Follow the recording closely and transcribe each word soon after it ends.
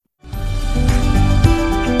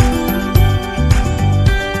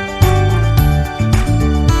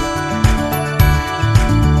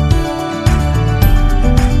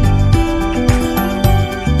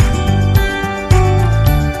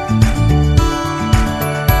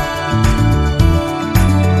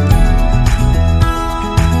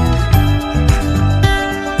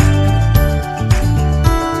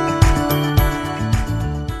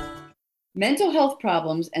Mental health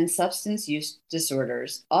problems and substance use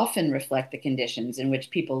disorders often reflect the conditions in which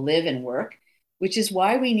people live and work, which is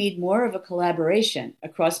why we need more of a collaboration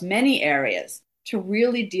across many areas to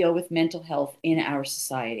really deal with mental health in our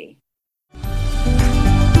society.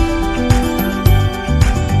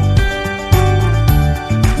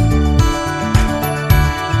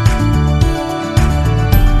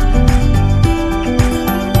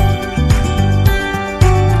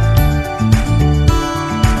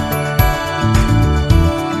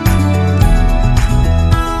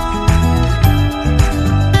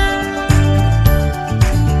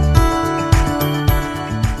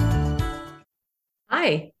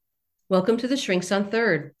 Hi, welcome to the Shrinks on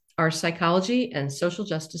Third, our psychology and social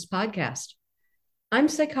justice podcast. I'm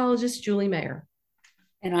psychologist Julie Mayer.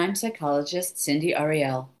 And I'm psychologist Cindy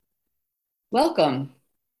Ariel. Welcome.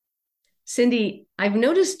 Cindy, I've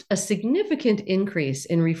noticed a significant increase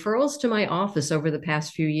in referrals to my office over the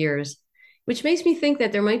past few years, which makes me think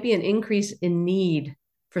that there might be an increase in need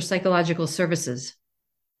for psychological services.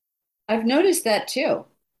 I've noticed that too.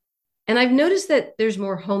 And I've noticed that there's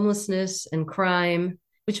more homelessness and crime,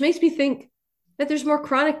 which makes me think that there's more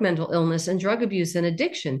chronic mental illness and drug abuse and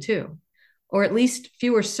addiction too, or at least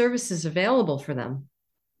fewer services available for them.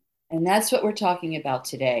 And that's what we're talking about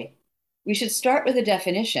today. We should start with a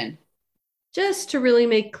definition. Just to really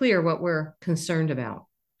make clear what we're concerned about.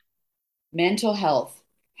 Mental health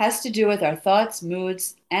has to do with our thoughts,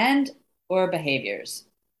 moods, and or behaviors.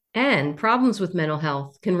 And problems with mental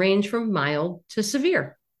health can range from mild to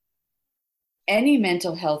severe. Any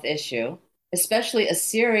mental health issue, especially a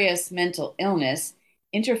serious mental illness,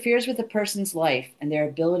 interferes with a person's life and their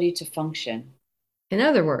ability to function. In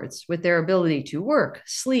other words, with their ability to work,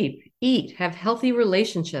 sleep, eat, have healthy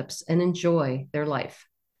relationships, and enjoy their life.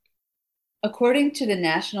 According to the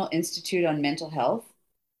National Institute on Mental Health,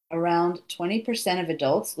 around 20% of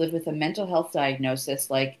adults live with a mental health diagnosis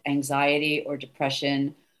like anxiety or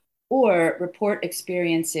depression, or report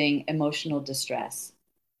experiencing emotional distress.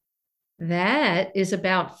 That is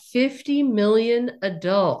about 50 million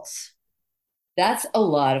adults. That's a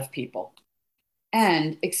lot of people.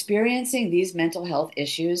 And experiencing these mental health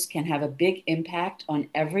issues can have a big impact on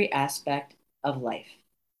every aspect of life.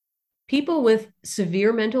 People with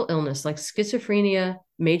severe mental illness like schizophrenia,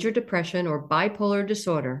 major depression, or bipolar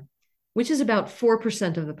disorder, which is about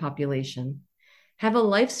 4% of the population, have a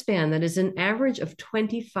lifespan that is an average of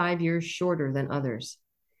 25 years shorter than others.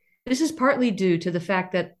 This is partly due to the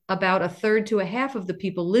fact that about a third to a half of the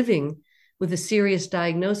people living with a serious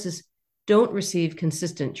diagnosis don't receive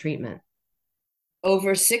consistent treatment.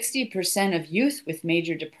 Over 60% of youth with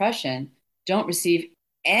major depression don't receive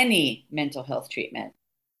any mental health treatment.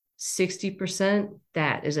 60%,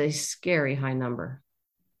 that is a scary high number.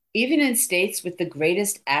 Even in states with the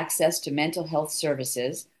greatest access to mental health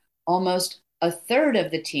services, almost a third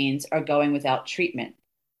of the teens are going without treatment.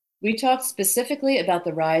 We talked specifically about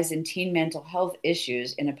the rise in teen mental health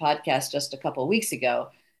issues in a podcast just a couple weeks ago,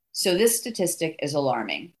 so this statistic is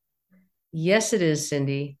alarming. Yes, it is,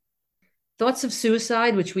 Cindy. Thoughts of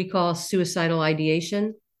suicide, which we call suicidal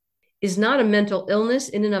ideation, is not a mental illness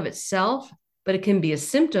in and of itself, but it can be a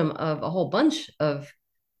symptom of a whole bunch of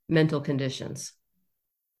mental conditions.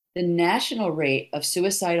 The national rate of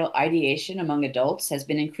suicidal ideation among adults has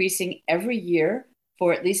been increasing every year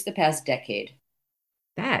for at least the past decade.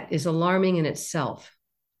 That is alarming in itself.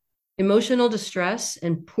 Emotional distress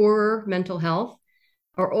and poorer mental health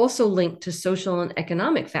are also linked to social and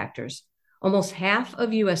economic factors. Almost half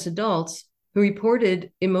of US adults who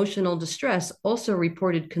reported emotional distress also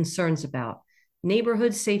reported concerns about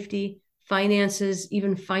neighborhood safety, finances,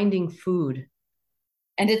 even finding food.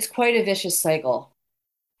 And it's quite a vicious cycle.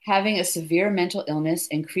 Having a severe mental illness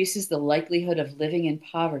increases the likelihood of living in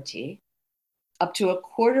poverty. Up to a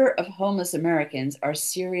quarter of homeless Americans are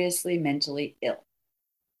seriously mentally ill.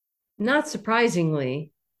 Not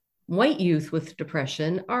surprisingly, white youth with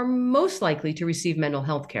depression are most likely to receive mental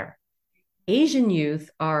health care. Asian youth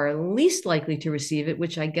are least likely to receive it,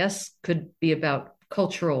 which I guess could be about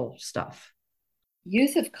cultural stuff.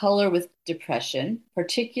 Youth of color with depression,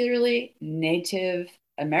 particularly Native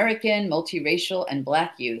American, multiracial, and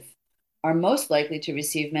Black youth, are most likely to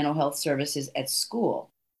receive mental health services at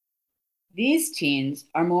school. These teens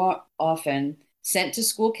are more often sent to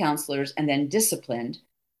school counselors and then disciplined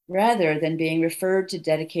rather than being referred to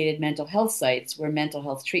dedicated mental health sites where mental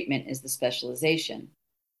health treatment is the specialization.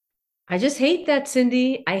 I just hate that,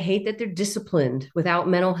 Cindy. I hate that they're disciplined without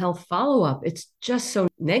mental health follow up. It's just so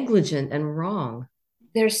negligent and wrong.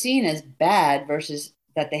 They're seen as bad versus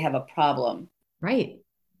that they have a problem. Right.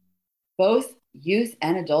 Both youth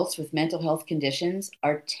and adults with mental health conditions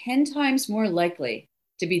are 10 times more likely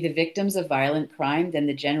to be the victims of violent crime than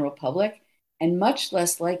the general public and much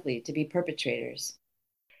less likely to be perpetrators.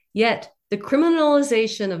 Yet, the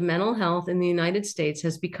criminalization of mental health in the United States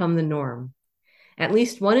has become the norm. At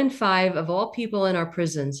least 1 in 5 of all people in our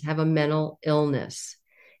prisons have a mental illness,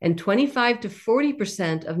 and 25 to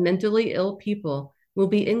 40% of mentally ill people will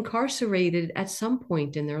be incarcerated at some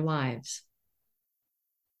point in their lives.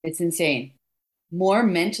 It's insane. More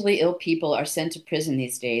mentally ill people are sent to prison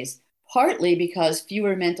these days, partly because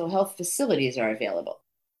fewer mental health facilities are available.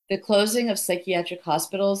 The closing of psychiatric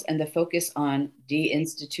hospitals and the focus on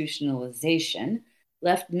deinstitutionalization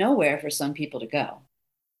left nowhere for some people to go.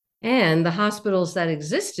 And the hospitals that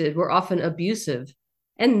existed were often abusive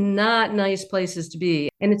and not nice places to be.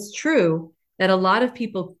 And it's true that a lot of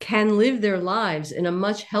people can live their lives in a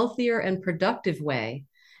much healthier and productive way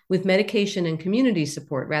with medication and community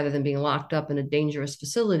support rather than being locked up in a dangerous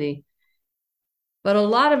facility. But a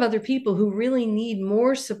lot of other people who really need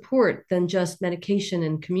more support than just medication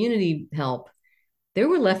and community help, they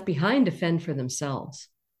were left behind to fend for themselves.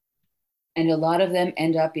 And a lot of them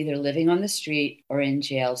end up either living on the street or in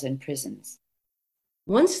jails and prisons.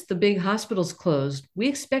 Once the big hospitals closed, we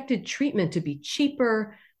expected treatment to be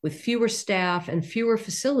cheaper with fewer staff and fewer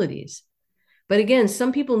facilities. But again,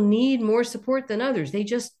 some people need more support than others. They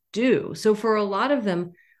just do. So for a lot of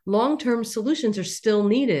them, long-term solutions are still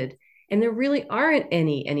needed, and there really aren't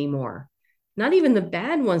any anymore. Not even the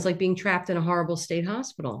bad ones, like being trapped in a horrible state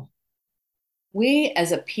hospital. We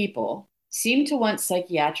as a people seem to want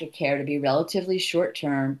psychiatric care to be relatively short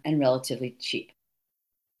term and relatively cheap.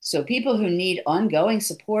 So people who need ongoing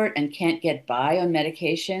support and can't get by on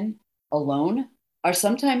medication alone are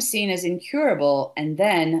sometimes seen as incurable and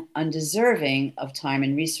then undeserving of time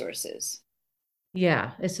and resources.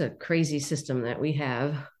 Yeah, it's a crazy system that we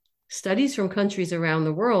have. Studies from countries around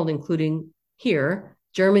the world, including here,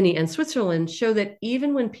 Germany and Switzerland, show that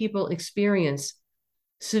even when people experience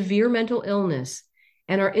severe mental illness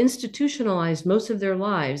and are institutionalized most of their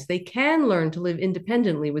lives, they can learn to live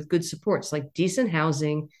independently with good supports like decent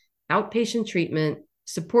housing, outpatient treatment,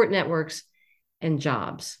 support networks, and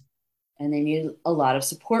jobs. And they need a lot of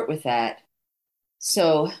support with that.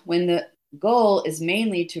 So, when the goal is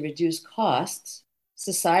mainly to reduce costs,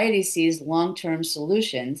 society sees long term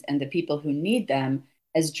solutions and the people who need them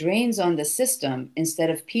as drains on the system instead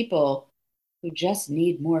of people who just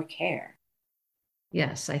need more care.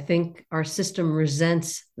 Yes, I think our system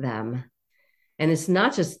resents them. And it's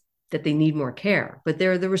not just that they need more care, but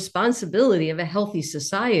they're the responsibility of a healthy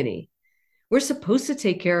society. We're supposed to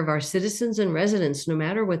take care of our citizens and residents no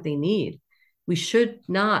matter what they need. We should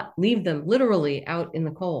not leave them literally out in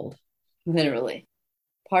the cold. Literally.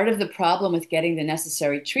 Part of the problem with getting the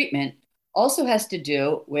necessary treatment also has to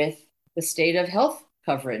do with the state of health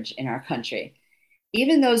coverage in our country.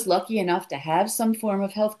 Even those lucky enough to have some form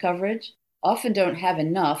of health coverage often don't have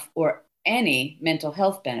enough or any mental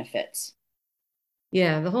health benefits.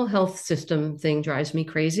 Yeah, the whole health system thing drives me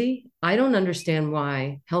crazy. I don't understand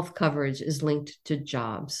why health coverage is linked to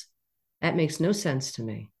jobs. That makes no sense to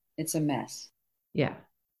me. It's a mess. Yeah.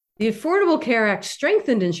 The Affordable Care Act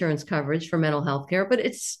strengthened insurance coverage for mental health care, but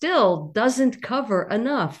it still doesn't cover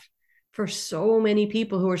enough for so many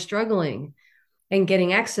people who are struggling. And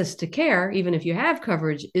getting access to care, even if you have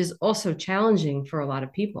coverage, is also challenging for a lot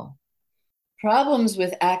of people. Problems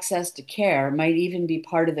with access to care might even be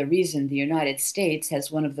part of the reason the United States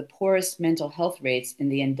has one of the poorest mental health rates in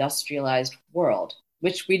the industrialized world,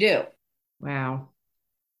 which we do. Wow.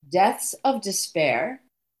 Deaths of despair,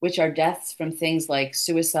 which are deaths from things like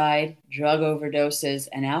suicide, drug overdoses,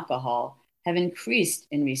 and alcohol, have increased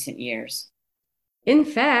in recent years. In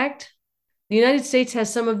fact, the United States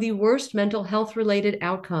has some of the worst mental health related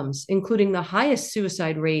outcomes, including the highest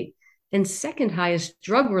suicide rate and second highest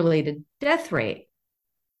drug related death rate.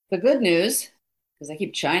 The good news, because I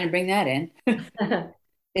keep trying to bring that in,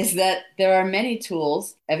 is that there are many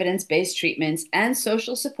tools, evidence based treatments, and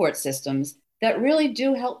social support systems that really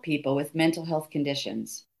do help people with mental health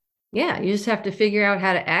conditions. Yeah, you just have to figure out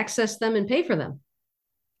how to access them and pay for them.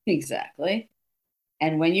 Exactly.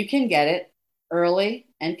 And when you can get it early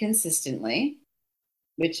and consistently,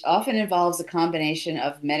 which often involves a combination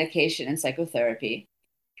of medication and psychotherapy,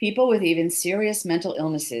 people with even serious mental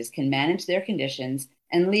illnesses can manage their conditions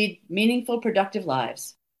and lead meaningful, productive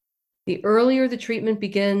lives. The earlier the treatment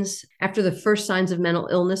begins after the first signs of mental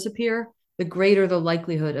illness appear, the greater the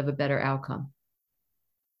likelihood of a better outcome.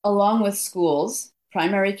 Along with schools,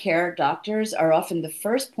 primary care doctors are often the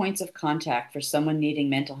first points of contact for someone needing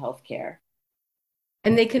mental health care.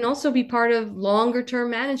 And they can also be part of longer term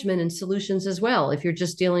management and solutions as well if you're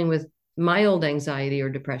just dealing with mild anxiety or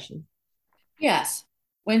depression. Yes,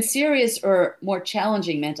 When serious or more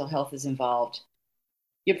challenging mental health is involved,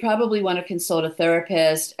 you probably want to consult a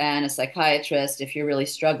therapist and a psychiatrist if you're really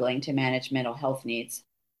struggling to manage mental health needs.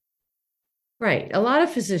 Right. A lot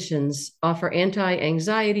of physicians offer anti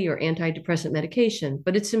anxiety or antidepressant medication,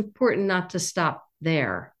 but it's important not to stop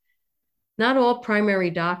there. Not all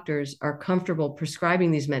primary doctors are comfortable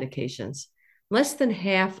prescribing these medications. Less than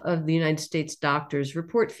half of the United States doctors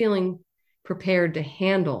report feeling prepared to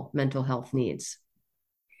handle mental health needs.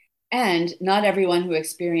 And not everyone who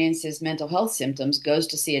experiences mental health symptoms goes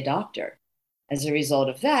to see a doctor. As a result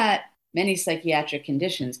of that, many psychiatric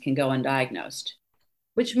conditions can go undiagnosed.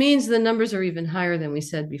 Which means the numbers are even higher than we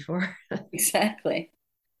said before. Exactly.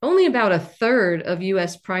 Only about a third of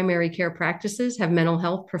US primary care practices have mental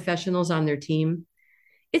health professionals on their team.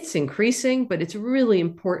 It's increasing, but it's really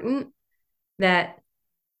important that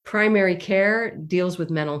primary care deals with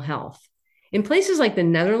mental health. In places like the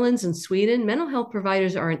Netherlands and Sweden, mental health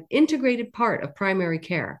providers are an integrated part of primary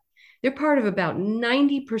care. They're part of about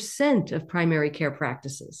 90% of primary care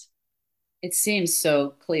practices. It seems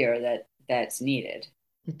so clear that that's needed.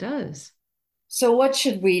 It does. So, what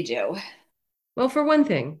should we do? Well, for one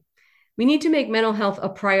thing, we need to make mental health a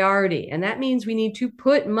priority, and that means we need to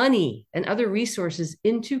put money and other resources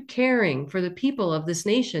into caring for the people of this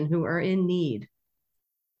nation who are in need.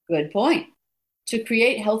 Good point. To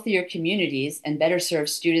create healthier communities and better serve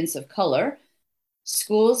students of color,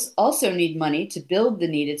 schools also need money to build the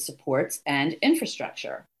needed supports and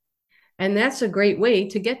infrastructure. And that's a great way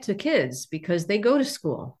to get to kids because they go to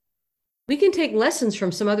school. We can take lessons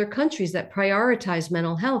from some other countries that prioritize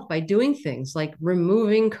mental health by doing things like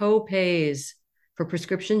removing co-pays for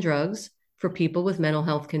prescription drugs for people with mental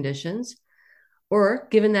health conditions, or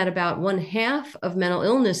given that about one half of mental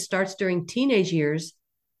illness starts during teenage years,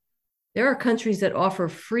 there are countries that offer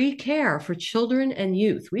free care for children and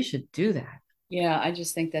youth. We should do that. Yeah, I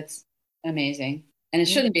just think that's amazing. And it Yeah,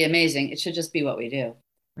 shouldn't be amazing, it should just be what we do.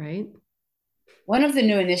 right? One of the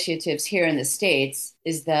new initiatives here in the States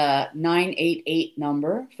is the 988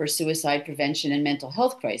 number for suicide prevention and mental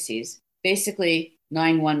health crises, basically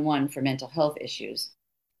 911 for mental health issues.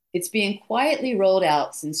 It's being quietly rolled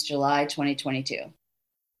out since July 2022.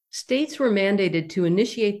 States were mandated to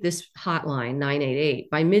initiate this hotline, 988,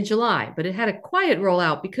 by mid July, but it had a quiet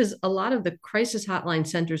rollout because a lot of the crisis hotline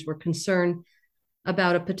centers were concerned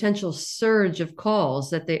about a potential surge of calls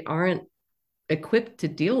that they aren't equipped to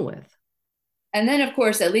deal with. And then, of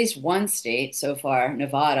course, at least one state so far,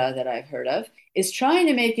 Nevada, that I've heard of, is trying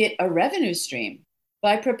to make it a revenue stream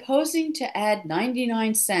by proposing to add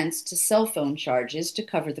 99 cents to cell phone charges to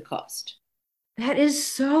cover the cost. That is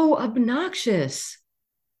so obnoxious.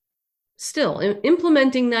 Still,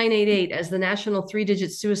 implementing 988 as the national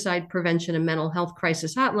 3-digit suicide prevention and mental health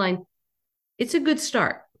crisis hotline, it's a good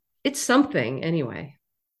start. It's something anyway.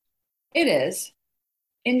 It is.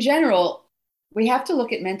 In general, we have to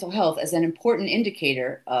look at mental health as an important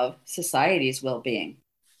indicator of society's well being.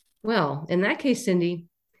 Well, in that case, Cindy,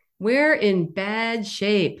 we're in bad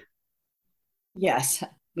shape. Yes,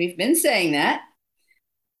 we've been saying that.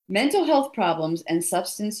 Mental health problems and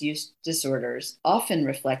substance use disorders often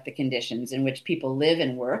reflect the conditions in which people live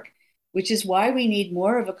and work, which is why we need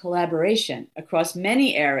more of a collaboration across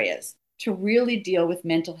many areas to really deal with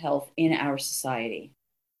mental health in our society.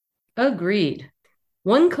 Agreed.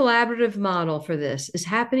 One collaborative model for this is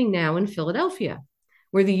happening now in Philadelphia,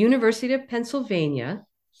 where the University of Pennsylvania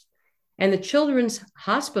and the Children's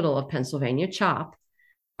Hospital of Pennsylvania, CHOP,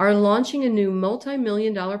 are launching a new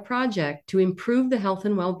multi-million dollar project to improve the health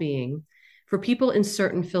and well-being for people in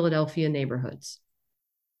certain Philadelphia neighborhoods.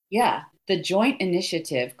 Yeah, the joint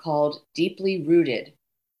initiative called Deeply Rooted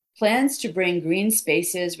plans to bring green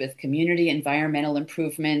spaces with community environmental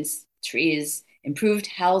improvements, trees, improved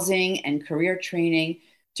housing, and career training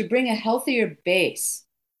to bring a healthier base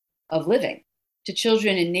of living to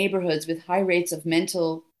children in neighborhoods with high rates of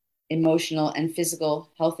mental, emotional, and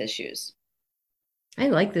physical health issues. I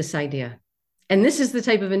like this idea. And this is the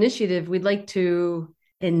type of initiative we'd like to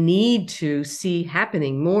and need to see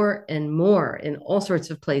happening more and more in all sorts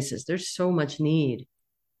of places. There's so much need.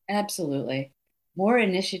 Absolutely. More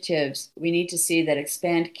initiatives we need to see that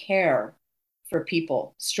expand care for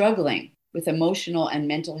people struggling with emotional and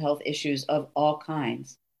mental health issues of all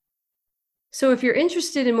kinds. So, if you're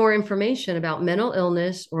interested in more information about mental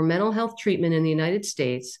illness or mental health treatment in the United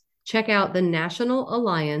States, check out the National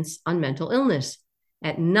Alliance on Mental Illness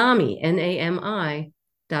at NAMI,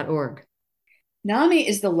 NAMI.org. NAMI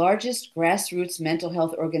is the largest grassroots mental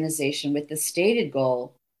health organization with the stated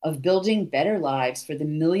goal of building better lives for the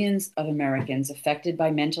millions of Americans affected by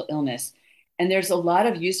mental illness. And there's a lot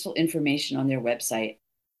of useful information on their website.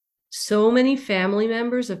 So many family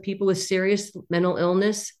members of people with serious mental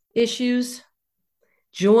illness issues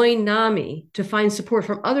join NAMI to find support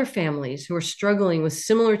from other families who are struggling with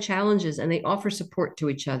similar challenges, and they offer support to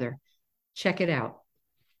each other. Check it out.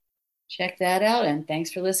 Check that out, and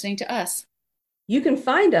thanks for listening to us. You can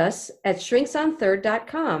find us at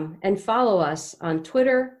shrinksonthird.com and follow us on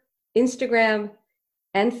Twitter, Instagram,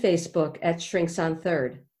 and Facebook at Shrinks on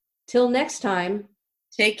Third. Till next time.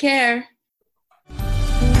 Take care.